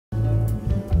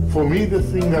For me, the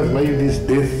thing that made his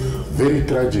death very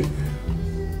tragic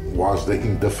was the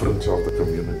indifference of the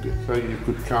community. So you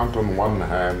could count on one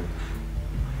hand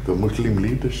the Muslim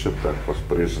leadership that was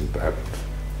present at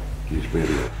his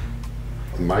burial.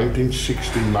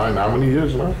 1969, how many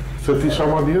years now? 30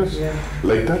 some odd years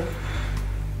later?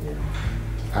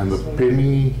 And the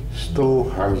penny still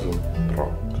hasn't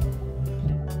dropped.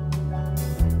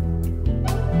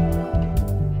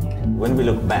 When we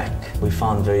look back, we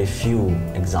found very few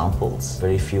examples,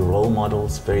 very few role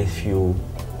models, very few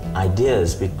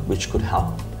ideas which could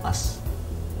help us.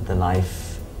 The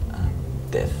life and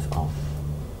death of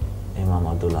Imam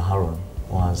Abdullah Haron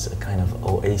was a kind of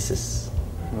oasis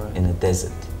in a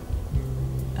desert.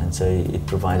 And so it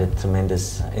provided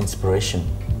tremendous inspiration.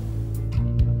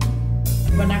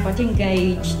 When I got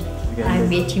engaged, I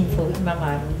met him for Imam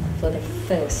Haron for the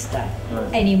first time.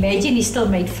 And imagine he still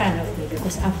made fun of me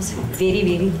because I was very,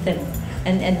 very thin.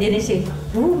 And then he said,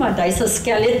 "Oh, my dice a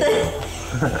skeleton."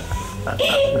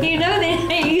 You know,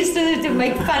 then I used to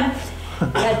make fun.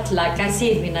 But like I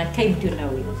said, when I came to know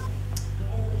him,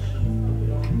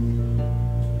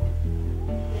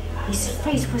 his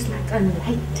face was like a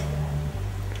light.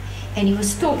 And he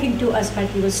was talking to us, but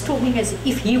he was talking as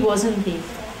if he wasn't there.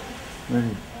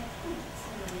 Right.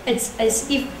 It's as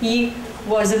if he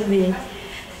wasn't there.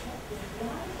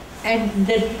 And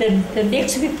the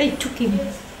next week they took him.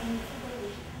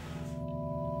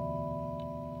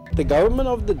 The government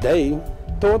of the day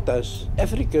taught us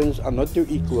Africans are not your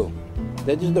equal.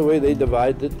 That is the way they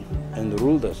divided and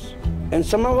ruled us. And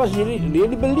some of us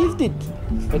really believed it.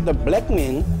 But the black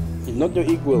man is not your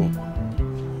equal.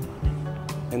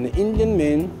 And the Indian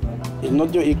man is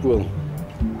not your equal.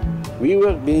 We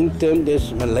were being termed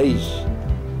as Malays.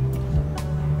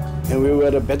 And we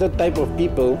were a better type of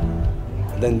people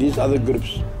than these other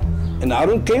groups. And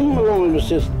Haron came along and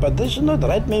says, "But this is not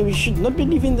right, man. We should not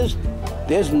believe in this.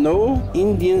 There's no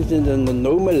Indians and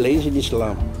no Malays in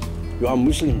Islam. You are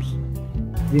Muslims."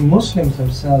 The Muslims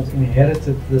themselves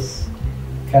inherited this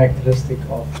characteristic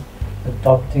of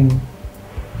adopting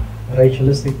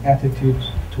racialistic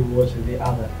attitudes towards the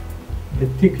other,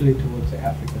 particularly towards the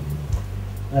African.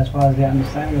 As far as the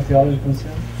understanding of theology is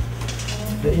concerned,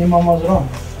 the Imam was wrong.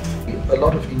 A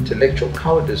lot of intellectual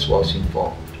cowardice was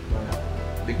involved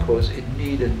because it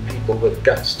needed people with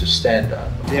guts to stand up.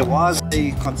 There was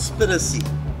a conspiracy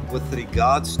with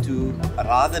regards to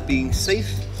rather being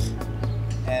safe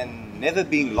and never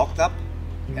being locked up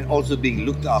and also being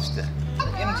looked after.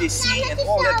 MJC and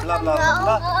all that blah blah blah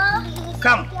blah.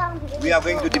 Come, we are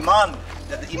going to demand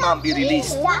that the Imam be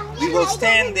released. We will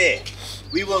stand there.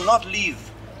 We will not leave.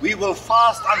 We will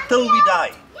fast until we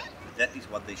die. That is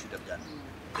what they should have done.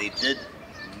 They did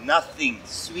nothing.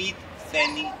 Sweet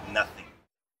Fanny, nothing.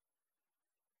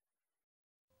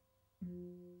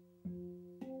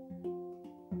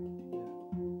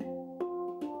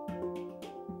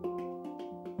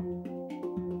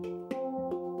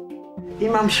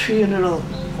 Imam's funeral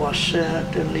was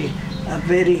certainly a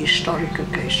very historic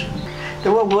occasion.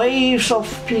 There were waves of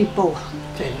people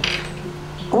then.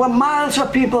 There were miles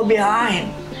of people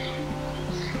behind.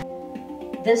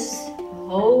 This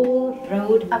whole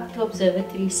road up to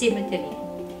Observatory Cemetery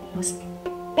was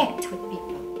packed with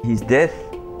people. His death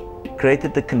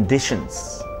created the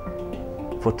conditions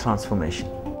for transformation.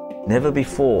 Never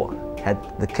before had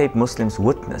the Cape Muslims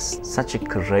witnessed such a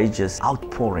courageous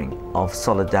outpouring of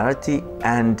solidarity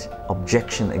and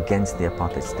objection against the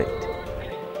apartheid state.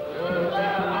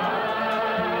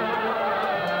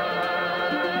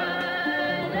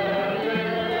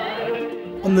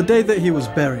 On the day that he was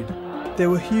buried, there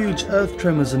were huge earth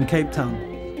tremors in Cape Town.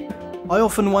 I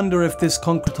often wonder if this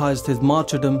concretized his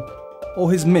martyrdom or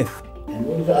his myth. And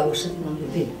all of us were sitting on the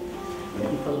bed.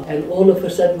 And all of a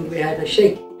sudden we had a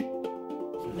shake.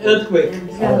 Earthquake.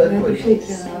 Yeah, earthquake.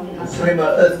 Tremor,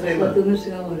 earth tremor.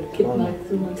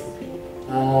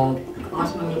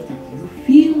 Asked my husband, "You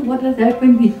feel what has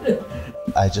happened here?"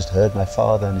 I just heard my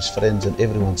father and his friends and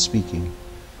everyone speaking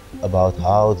about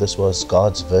how this was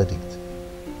God's verdict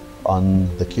on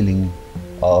the killing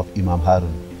of Imam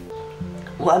Haron.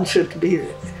 One should be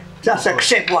just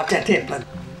accept what had happened.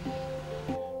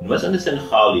 You must understand,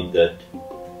 Khalid, that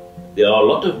there are a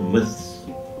lot of myths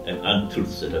and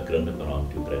untruths that are grown up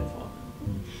around your grandfather.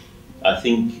 I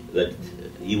think that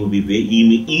he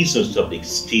is most probably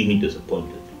extremely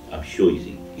disappointed. I'm sure he's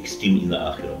extremely in the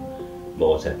akhirah about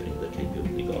what's happening in the Cape of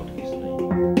the God of Israel.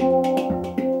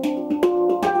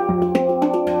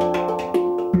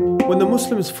 When the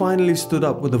Muslims finally stood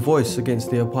up with a voice against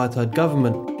the apartheid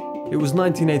government, it was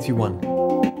 1981.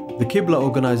 The Qibla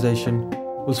organization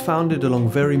was founded along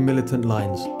very militant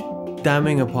lines,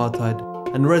 damning apartheid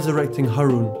and resurrecting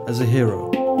Harun as a hero.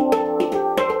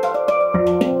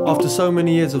 After so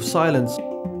many years of silence,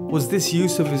 was this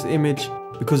use of his image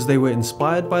because they were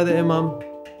inspired by the Imam,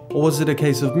 or was it a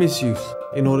case of misuse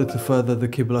in order to further the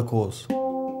Qibla cause?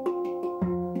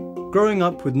 Growing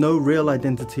up with no real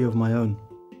identity of my own,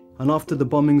 and after the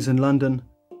bombings in London,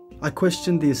 I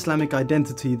questioned the Islamic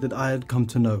identity that I had come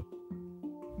to know.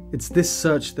 It's this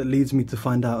search that leads me to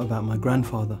find out about my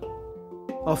grandfather.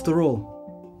 After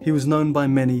all, he was known by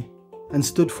many and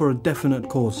stood for a definite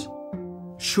cause.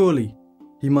 Surely,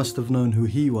 he must have known who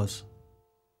he was.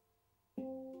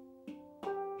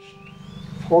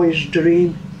 For his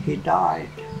dream, he died.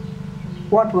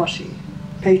 What was he?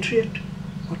 Patriot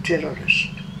or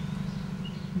terrorist?